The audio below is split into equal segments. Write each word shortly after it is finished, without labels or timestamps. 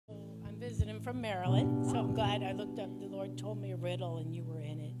I'm from Maryland, so I'm glad I looked up. The Lord told me a riddle, and you were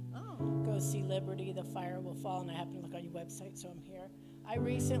in it. Oh. Go see Liberty, the fire will fall, and I happened to look on your website, so I'm here. I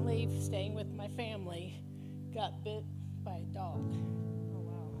recently, staying with my family, got bit by a dog. Oh,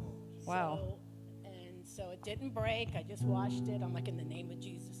 wow. Wow. So it didn't break. I just washed it. I'm like, in the name of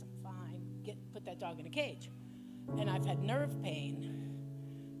Jesus, I'm fine. Put that dog in a cage. And I've had nerve pain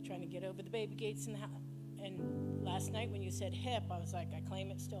trying to get over the baby gates in the house. And last night when you said hip, I was like, I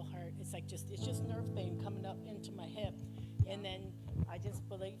claim it still hurt. It's like it's just nerve pain coming up into my hip. And then I just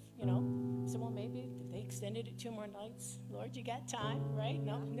believe, so well, maybe they extended it 2 more nights. Lord, you got time, right?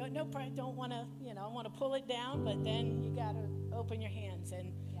 No, don't want to, I want to pull it down, but then you got to open your hands.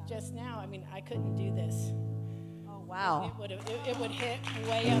 And just now, I couldn't do this. Oh, wow. It would hit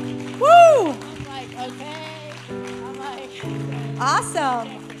way up. Woo! I'm like, okay.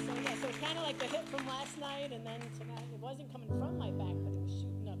 Awesome. So it's kind of like the hit from last night, and then tonight. It wasn't coming from my back, but it was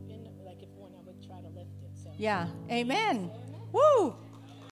shooting up in, like if when I would try to lift it. So. Yeah. Amen. Woo!